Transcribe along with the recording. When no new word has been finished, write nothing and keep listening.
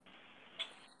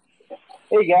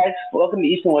Hey guys, welcome to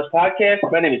East and West Podcast.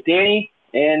 My name is Danny,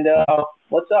 and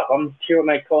what's up? I'm here with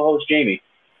my co-host Jamie.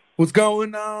 What's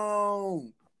going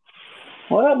on?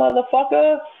 What up,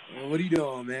 motherfucker? What are you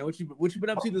doing, man? What you been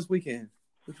up to this weekend?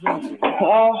 What you been up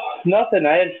to? Nothing.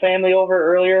 I had family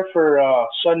over earlier for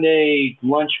Sunday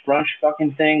lunch brunch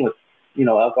fucking thing with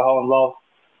alcohol involved,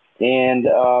 and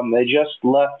they just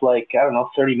left like I don't know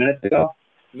 30 minutes ago.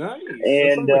 Nice. That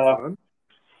And sounds like fun.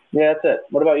 yeah, that's it.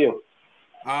 What about you?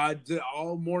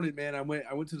 All morning, man. I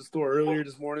went to the store earlier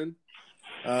this morning,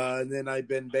 and then I've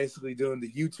been basically doing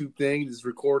the YouTube thing, just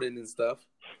recording and stuff.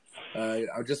 I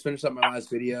just finished up my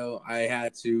last video. I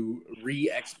had to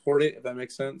re-export it, if that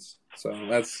makes sense. So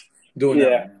that's doing that.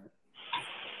 Yeah.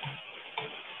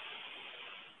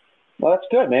 Well, that's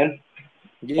good, man.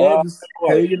 Yeah, just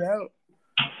hanging out.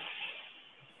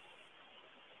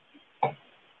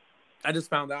 I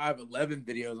just found out I have 11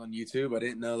 videos on YouTube. I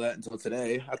didn't know that until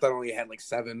today. I thought I only had like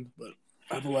 7, but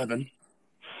I have 11.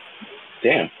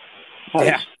 Damn. Nice.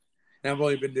 Yeah. And I've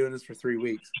only been doing this for 3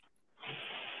 weeks.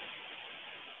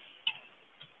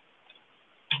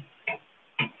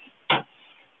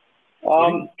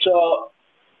 So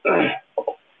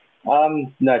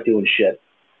I'm not doing shit.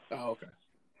 Oh, okay.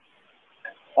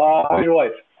 How's your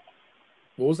wife?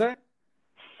 What was that?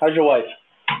 How's your wife?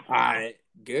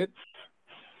 Good.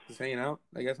 Just hanging out,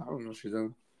 I guess. I don't know what she's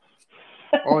doing.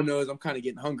 All I know is I'm kind of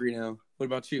getting hungry now. What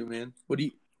about you, man? What do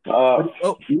you?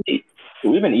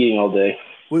 We've been eating all day.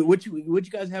 What you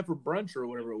guys have for brunch or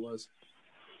whatever it was?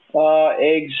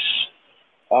 Eggs,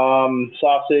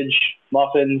 sausage,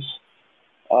 muffins,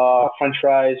 French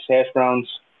fries, hash browns,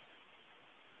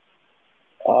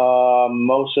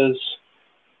 mimosas.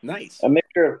 Nice. A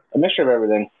mixture of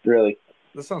everything, really.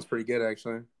 That sounds pretty good,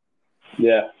 actually.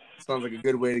 Yeah. Sounds like a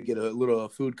good way to get a little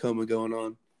food coma going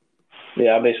on.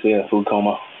 Yeah, I'm basically in a food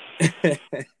coma.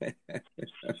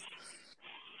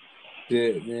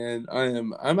 Shit, man.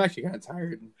 I'm actually kind of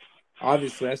tired.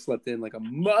 Obviously, I slept in like a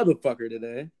motherfucker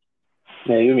today.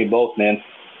 Yeah, you and me both, man.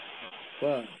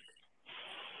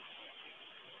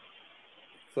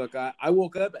 Fuck, I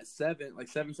woke up at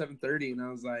 7:30, and I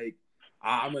was like,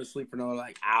 I'm going to sleep for another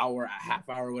like hour, a half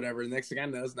hour, whatever. The next thing I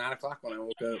know, it's 9 o'clock when I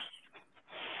woke up.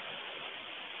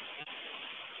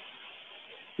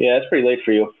 Yeah, that's pretty late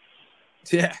for you.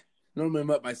 Yeah. Normally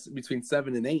I'm up by between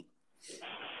 7 and 8.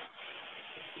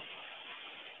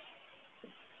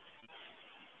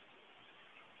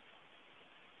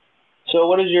 So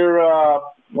what is your,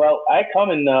 well, I come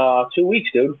in 2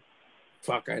 weeks, dude.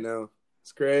 Fuck, I know.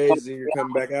 It's crazy. You're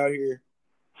coming back out here.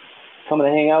 Coming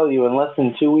to hang out with you in less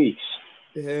than 2 weeks.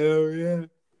 Hell yeah.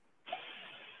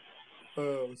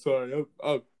 Oh, sorry.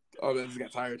 I just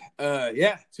got tired.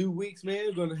 Yeah, 2 weeks,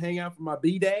 man. Going to hang out for my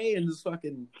B-Day and just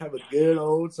fucking have a good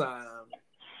old time.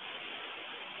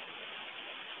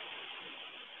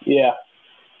 Yeah.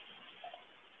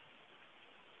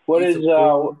 What do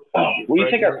you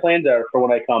think our plans are for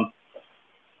when I come?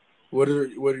 What are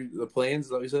the plans?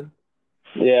 Is that what you said?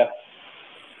 Yeah.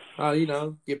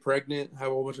 Get pregnant, have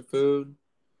a whole bunch of food.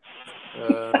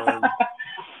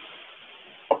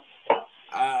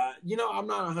 I'm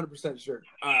not 100% sure.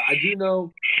 I do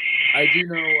know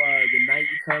the night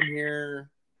you come here,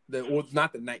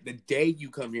 the day you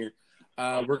come here,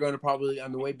 we're going to probably,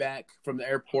 on the way back from the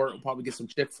airport, we'll probably get some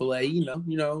Chick-fil-A,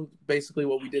 basically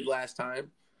what we did last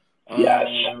time. Yes.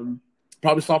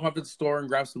 Probably stop up at the store and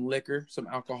grab some liquor, some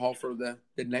alcohol for the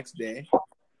next day.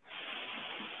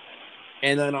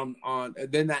 And then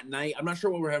then that night, I'm not sure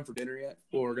what we're having for dinner yet,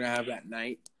 what we're going to have that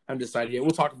night. I haven't decided yet.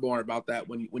 We'll talk more about that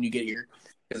when you get here,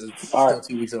 because it's still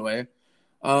 2 weeks away.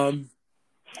 But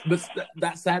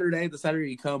that Saturday, the Saturday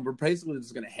you come, we're basically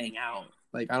just going to hang out.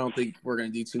 Like, I don't think we're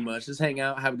going to do too much. Just hang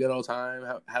out, have a good old time,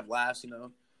 have laughs,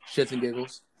 shits and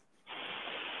giggles.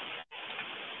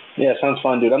 Yeah, sounds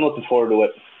fun, dude. I'm looking forward to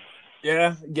it.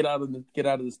 Yeah, get out of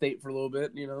the state for a little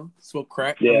bit, smoke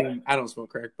crack. Yeah. I mean, I don't smoke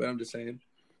crack, but I'm just saying,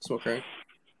 smoke crack.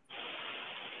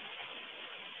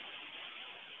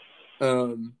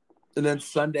 And then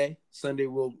Sunday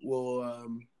we'll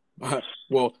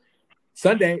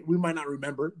Sunday we might not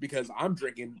remember because I'm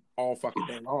drinking all fucking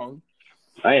day long.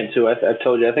 I am too. I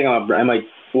told you. I think I might,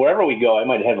 wherever we go, I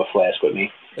might have a flask with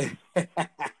me.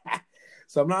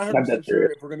 So I'm not 100% sure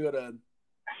if we're gonna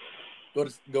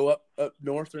go up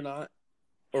north or not,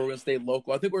 or we're gonna stay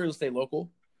local. I think we're gonna stay local.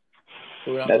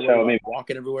 So we're not That's how I mean.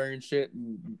 Walking everywhere and shit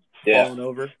and Yeah. falling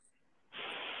over.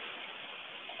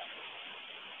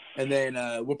 And then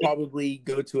we'll probably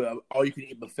go to a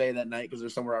all-you-can-eat buffet that night because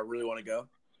there's somewhere I really want to go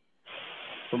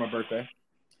for my birthday.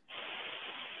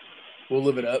 We'll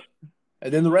live it up.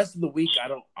 And then the rest of the week, I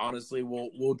don't honestly.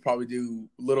 We'll probably do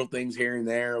little things here and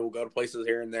there. We'll go to places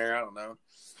here and there. I don't know.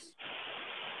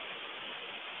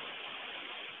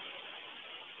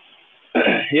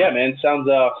 Yeah, man, sounds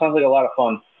like a lot of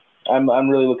fun. I'm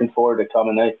really looking forward to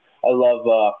coming. I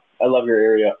love your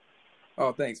area.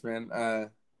 Oh, thanks, man.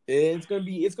 It's gonna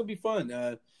be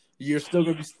fun. You're still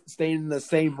gonna be staying in the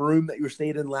same room that you were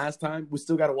staying in last time. We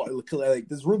still gotta like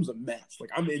this room's a mess.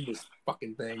 Like I'm in this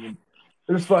fucking thing, and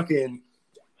there's fucking.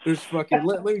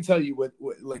 Let me tell you what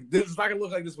like this is not gonna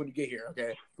look like this when you get here,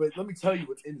 okay? But let me tell you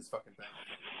what's in this fucking thing.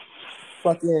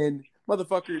 Fucking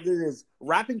motherfucker, there is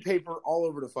wrapping paper all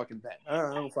over the fucking bed.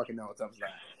 I don't fucking know what's up with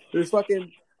that. There's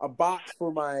fucking a box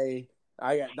for my.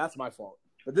 That's my fault,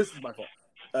 but this is my fault.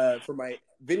 For my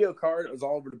video card, it was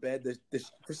all over the bed.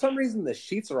 For some reason, the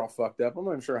sheets are all fucked up. I'm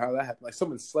not even sure how that happened. Like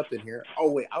someone slept in here.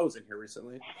 Oh wait, I was in here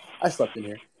recently. I slept in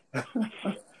here.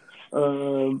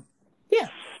 Yeah.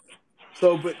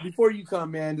 So, but before you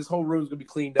come, man, this whole room's gonna be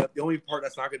cleaned up. The only part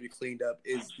that's not gonna be cleaned up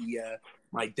is the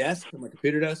my desk, my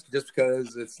computer desk, just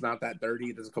because it's not that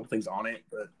dirty. There's a couple things on it,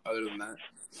 but other than that,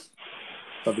 it's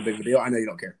not the big of a deal. I know you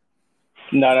don't care.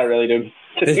 No, not really, dude.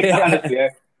 To be honest, yeah.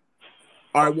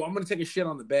 All right, well, I'm gonna take a shit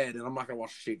on the bed, and I'm not gonna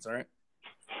wash the sheets. All right.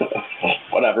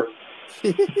 Whatever.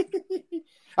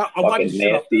 I'll wipe the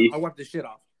shit off. I'll wipe the shit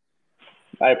off.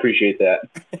 I appreciate that.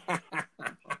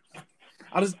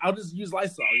 I'll just use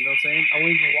Lysol. You know what I'm saying? I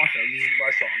won't even wash it. I'll use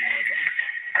Lysol.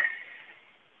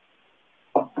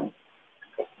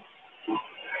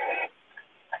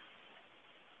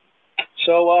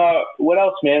 So, what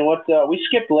else, man? We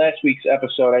skipped last week's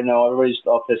episode. I know everybody's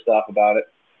all pissed off about it.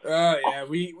 Oh yeah,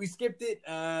 we skipped it.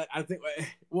 I think it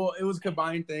was a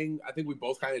combined thing. I think we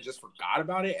both kind of just forgot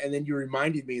about it, and then you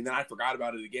reminded me, and then I forgot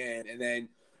about it again. And then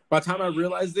by the time I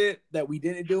realized that we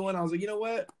didn't do it, I was like, you know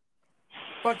what?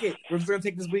 Fuck it. We're just gonna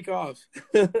take this week off.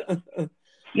 Yep.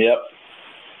 We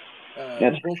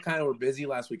both kind of were busy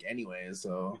last week anyway,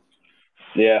 so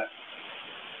yeah.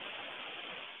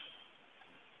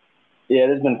 Yeah, it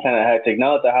has been kind of hectic.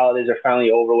 Now that the holidays are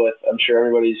finally over with, I'm sure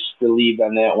everybody's relieved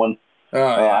on that one. Oh,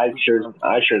 yeah. I sure as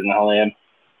hell am.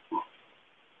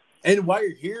 And while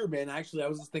you're here, man, actually, I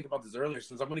was just thinking about this earlier.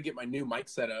 Since I'm going to get my new mic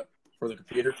set up for the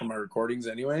computer for my recordings,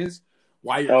 anyways.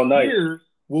 While you're here,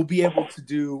 we'll be able to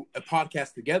do a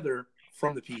podcast together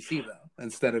from the PC though,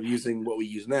 instead of using what we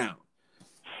use now.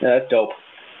 Yeah, that's dope.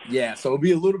 Yeah, so it'll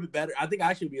be a little bit better. I think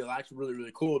actually it'll be really,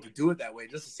 really cool to do it that way,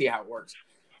 just to see how it works.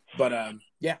 But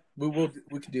yeah, we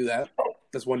can do that.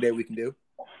 That's one day we can do.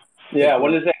 Yeah,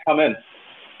 when does that come in?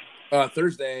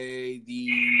 Thursday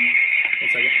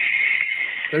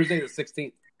Thursday the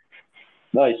 16th.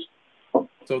 Nice.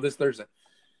 So this Thursday.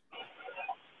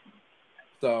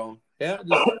 So yeah,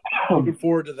 just looking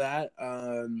forward to that.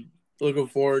 Looking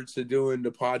forward to doing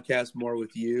the podcast more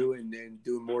with you and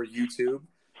doing more YouTube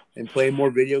and playing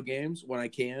more video games when I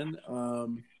can.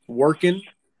 Working,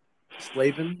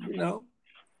 slaving, you know.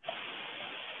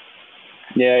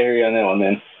 Yeah, I hear you on that one,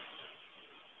 man.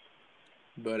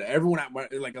 But everyone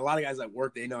like a lot of guys at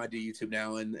work, they know I do YouTube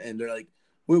now, and they're like,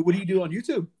 "What do you do on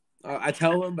YouTube?" I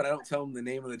tell them, but I don't tell them the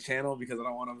name of the channel because I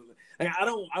don't want them. Like,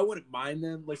 I wouldn't mind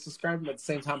them like subscribing, but at the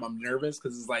same time, I'm nervous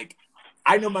because it's like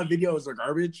I know my videos are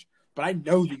garbage, but I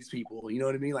know these people. You know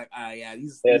what I mean? Like,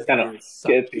 it's kind of it's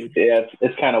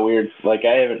kind of weird. Like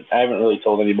I haven't really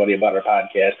told anybody about our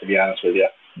podcast, to be honest with you.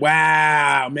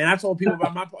 Wow, man! I told people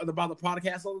about the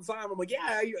podcast all the time. I'm like,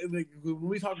 yeah. Like, when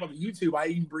we talk about the YouTube, I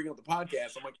even bring up the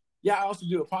podcast. I'm like, yeah, I also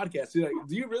do a podcast. He's like,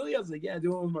 do you really? I was like, yeah, I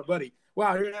do it with my buddy.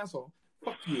 Wow, you're an asshole.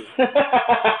 Fuck you. I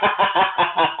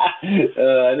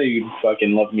know you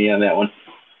fucking love me on that one.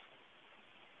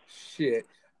 Shit.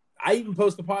 I even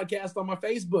post the podcast on my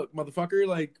Facebook, motherfucker.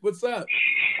 Like, what's up?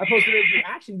 I posted it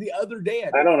actually the other day.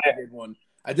 I did one.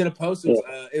 I did a post.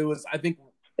 It was I think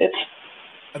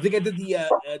I did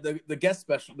the guest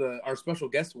special, our special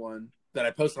guest one that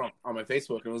I posted on my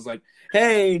Facebook, and it was like,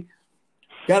 "Hey,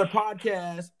 got a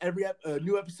podcast. Every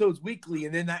new episode's weekly."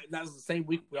 And then that was the same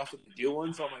week we also did do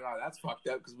one. So I'm like, "Oh, that's fucked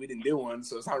up because we didn't do one,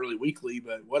 so it's not really weekly,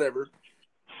 but whatever."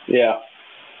 Yeah.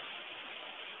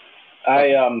 I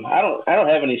don't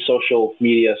have any social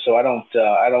media, so I don't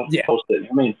post it.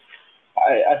 I mean,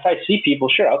 if I see people,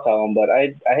 sure, I'll tell them, but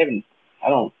I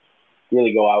don't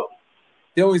really go out.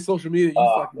 The only social media you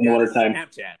fucking got is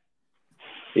Snapchat.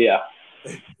 Yeah.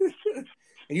 And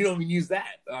you don't even use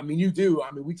that. I mean, you do.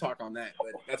 I mean, we talk on that,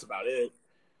 but that's about it.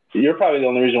 You're probably the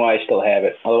only reason why I still have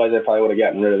it. Otherwise, I probably would have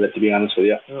gotten rid of it, to be honest with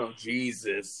you. Oh,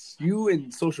 Jesus. You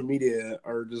and social media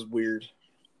are just weird.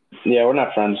 Yeah, we're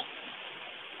not friends.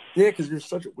 Yeah, because you're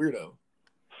such a weirdo.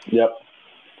 Yep.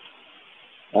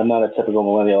 I'm not a typical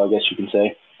millennial, I guess you can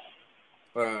say.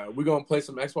 We gonna play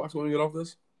some Xbox when we get off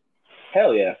this?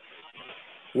 Hell yeah.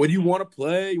 What do you want to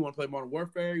play? You want to play Modern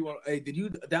Warfare? Hey, did you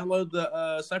download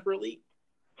the Sniper Elite?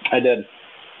 I did.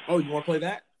 Oh, you want to play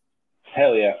that?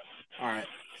 Hell yeah. All right.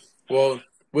 Well,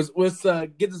 let's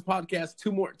get this podcast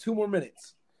two more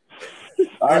minutes.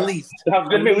 At least. Sounds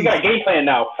good to me. We got a game plan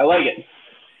now. I like it.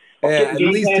 Yeah, at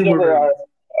least 2 more minutes.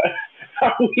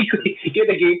 Our weekly, get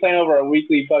the game plan over our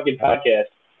weekly fucking podcast.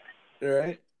 All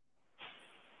right.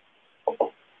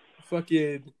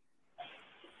 Fucking.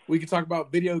 We can talk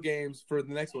about video games for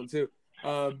the next one too.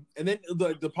 And then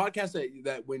the podcast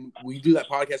that when we do that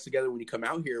podcast together, when you come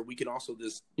out here, we can also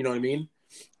just, you know what I mean?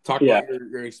 Talk about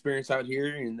your experience out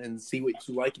here and see what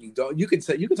you like and you don't. You can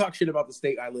talk shit about the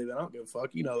state I live in. I don't give a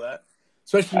fuck. You know that.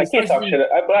 I can't talk shit,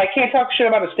 but I can't talk shit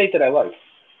about a state that I like.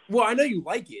 Well, I know you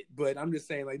like it, but I'm just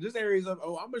saying, like, there's areas of,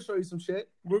 I'm gonna show you some shit.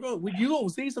 You gonna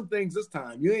see some things this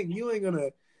time. You ain't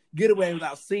gonna get away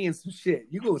without seeing some shit.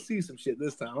 You gonna see some shit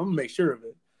this time. I'm gonna make sure of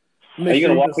it. Are you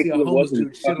gonna walk me through the woods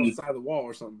and shit on the side of the wall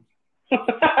or something? You're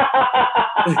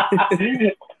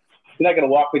not gonna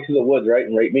walk me through the woods, right,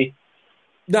 and rape me?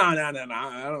 No. I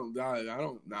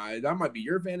don't. Nah, that might be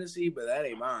your fantasy, but that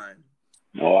ain't mine.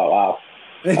 Oh wow.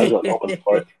 I was hoping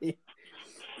for it.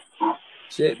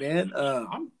 Shit, man.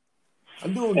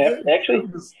 I'm doing good. Actually,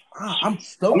 I'm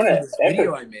stoked for this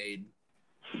video I made.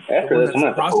 After this, I'm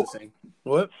gonna processing.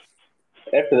 What?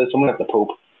 After this, I'm gonna have to poop.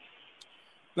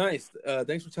 Nice.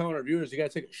 Thanks for telling our viewers you gotta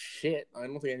take a shit. I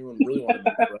don't think anyone really wanted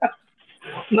to do that.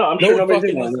 No, I'm sure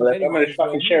nobody's going to do that. I'm going to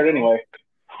fucking share it anyway.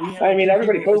 I mean,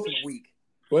 everybody poops.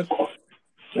 What?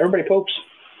 Everybody poops.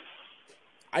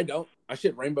 I don't. I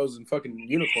shit rainbows and fucking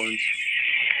unicorns.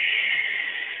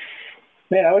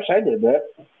 Man, I wish I did that.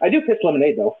 I do piss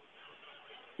lemonade, though.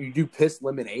 You do piss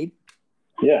lemonade?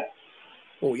 Yeah.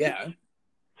 Oh, yeah.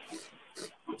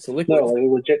 It's a liquid. No,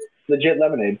 legit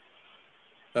lemonade.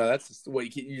 That's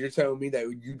what you're telling me, that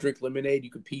you drink lemonade, you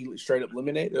could pee straight up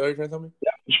lemonade? Is that what you're trying to tell me?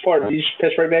 Yeah, you just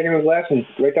piss right back in the glass and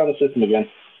right down the system again.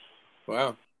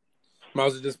 Wow. Might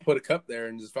as well just put a cup there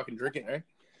and just fucking drink it, right?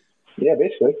 Yeah,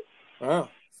 basically. Wow.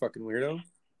 Fucking weirdo.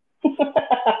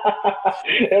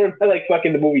 Everybody like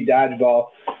fucking the movie Dodgeball.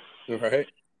 Right.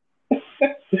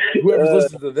 Whoever's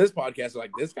listening to this podcast is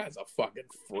like, this guy's a fucking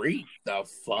freak. The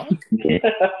fuck?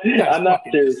 I'm not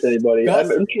serious, anybody. I'm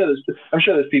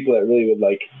sure there's people that really would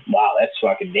like, wow, that's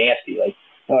fucking nasty. Like,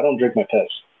 no, I don't drink my piss.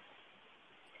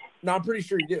 No, I'm pretty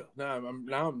sure you do. No,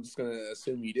 I'm just gonna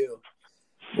assume you do.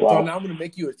 Wow. So now I'm gonna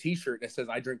make you a T-shirt that says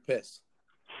 "I drink piss."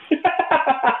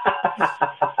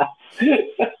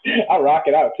 I'll rock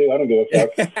it out too. I don't give a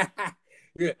fuck.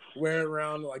 Yeah, wear it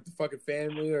around like the fucking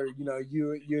family, or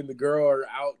you and the girl are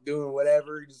out doing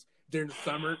whatever. Just during the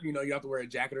summer, you don't have to wear a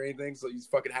jacket or anything, so you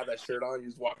just fucking have that shirt on. You're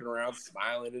just walking around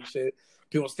smiling and shit.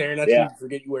 People staring at you, you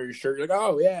forget you wear your shirt. You're like,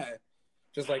 oh yeah,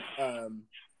 just like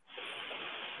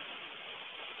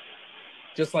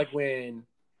when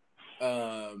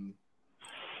I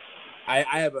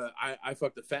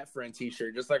fucked a fat friend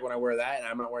T-shirt. Just like when I wear that and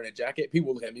I'm not wearing a jacket,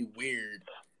 people look at me weird.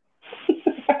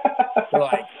 They're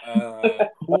like,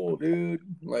 cool, dude.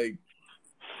 Like,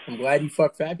 I'm glad you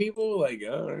fuck fat people. Like,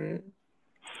 all right.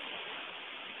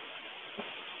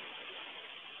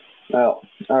 Well,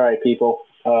 all right, people.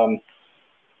 I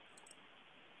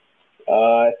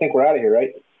think we're out of here,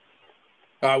 right?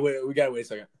 We gotta wait a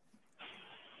second.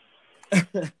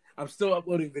 I'm still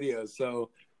uploading videos, so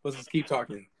let's just keep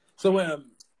talking. So,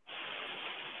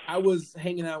 I was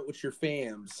hanging out with your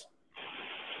fams.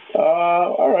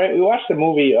 All right. We watched the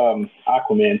movie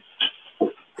Aquaman.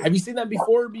 Have you seen that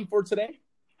before today?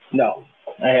 No,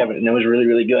 I haven't, and it was really,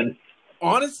 really good.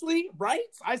 Honestly, right?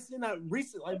 I seen that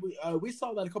recently. We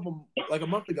saw that a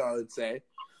month ago, I would say.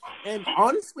 And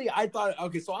honestly, I thought,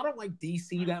 okay, so I don't like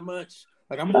DC that much.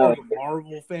 Like, I'm more of a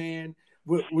Marvel fan.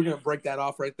 We're gonna break that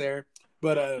off right there.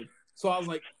 But so I was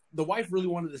like, the wife really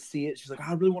wanted to see it. She's like,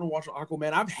 I really want to watch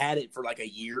Aquaman. I've had it for like a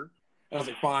year. And I was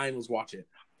like, fine, let's watch it.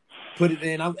 Put it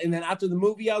in. And then after the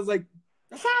movie, I was like,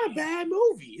 that's not a bad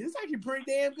movie. It's actually pretty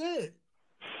damn good.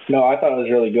 No, I thought it was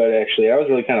really good, actually. I was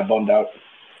really kind of bummed out.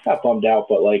 Not bummed out,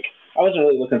 but like, I wasn't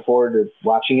really looking forward to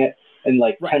watching it. And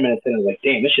like 10 minutes in, I was like,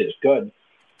 damn, this shit is good.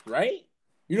 Right?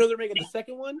 They're making the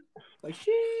second one? Like,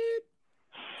 shit.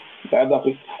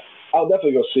 I'll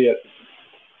definitely go see it.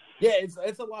 Yeah,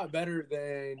 it's a lot better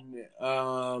than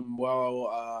I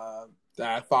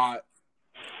thought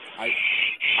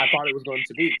it was going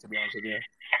to be honest with you.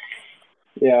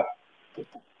 Yeah.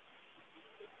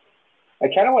 I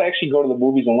kind of want to actually go to the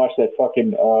movies and watch that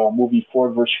fucking movie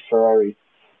Ford versus Ferrari.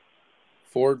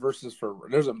 Ford versus Ferrari.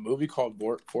 There's a movie called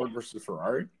Ford versus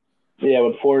Ferrari? Yeah,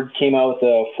 when Ford came out with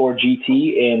the Ford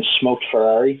GT and smoked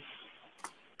Ferrari.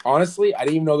 Honestly, I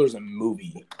didn't even know there was a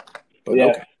movie. But Yeah.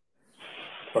 okay.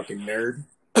 Fucking nerd.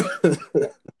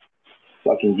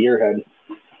 Fucking gearhead.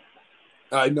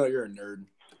 I know you're a nerd.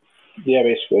 Yeah,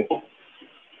 basically.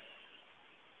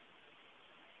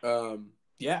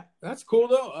 Yeah, that's cool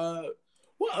though.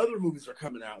 What other movies are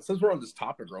coming out? Since we're on this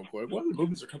topic real quick, what other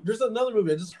movies are coming? There's another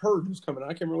movie I just heard who's coming out.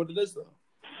 I can't remember what it is though.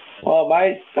 Well,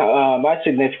 my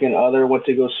significant other went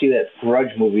to go see that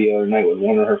Grudge movie the other night with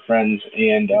one of her friends,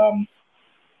 and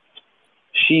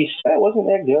she said it wasn't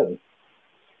that good.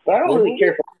 But I don't What really movie?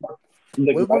 care for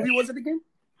the What Grudge. movie was it again?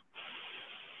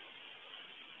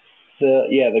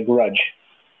 The Grudge.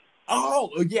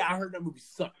 Oh, yeah, I heard that movie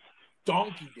sucked.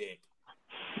 Donkey dick.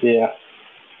 Yeah.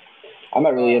 I'm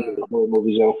not really into the horror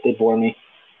movies though. They bore me.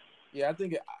 Yeah, I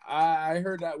think I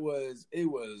heard that it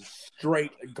was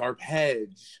straight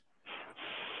garbage.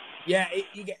 Yeah,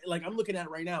 you get like I'm looking at it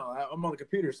right now. I'm on the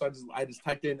computer, so I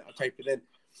typed it in.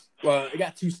 It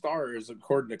got 2 stars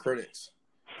according to critics.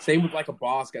 Same with Like a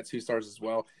Boss got 2 stars as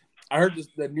well. I heard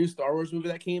the new Star Wars movie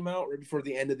that came out right before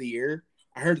the end of the year.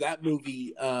 I heard that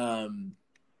movie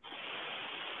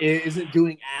isn't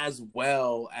doing as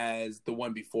well as the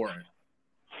one before it.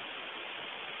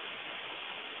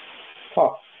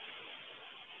 Huh.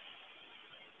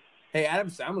 Hey, Adam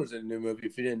Sandler's in a new movie.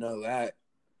 If you didn't know that,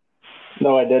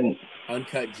 No, I didn't.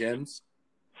 Uncut Gems.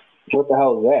 What the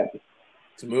hell is that?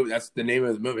 It's a movie. That's the name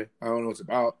of the movie. I don't know what it's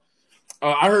about.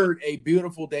 I heard A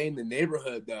Beautiful Day in the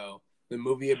Neighborhood though. The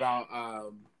movie about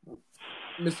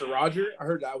Mr. Roger. I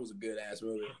heard that was a good ass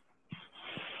movie.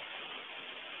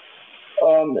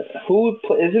 Who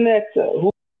isn't that?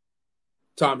 Who?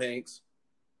 Tom Hanks.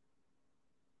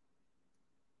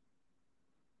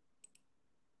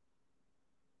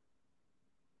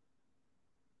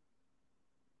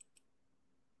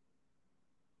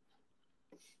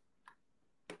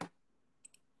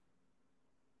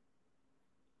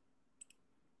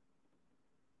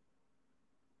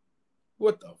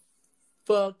 What the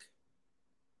fuck?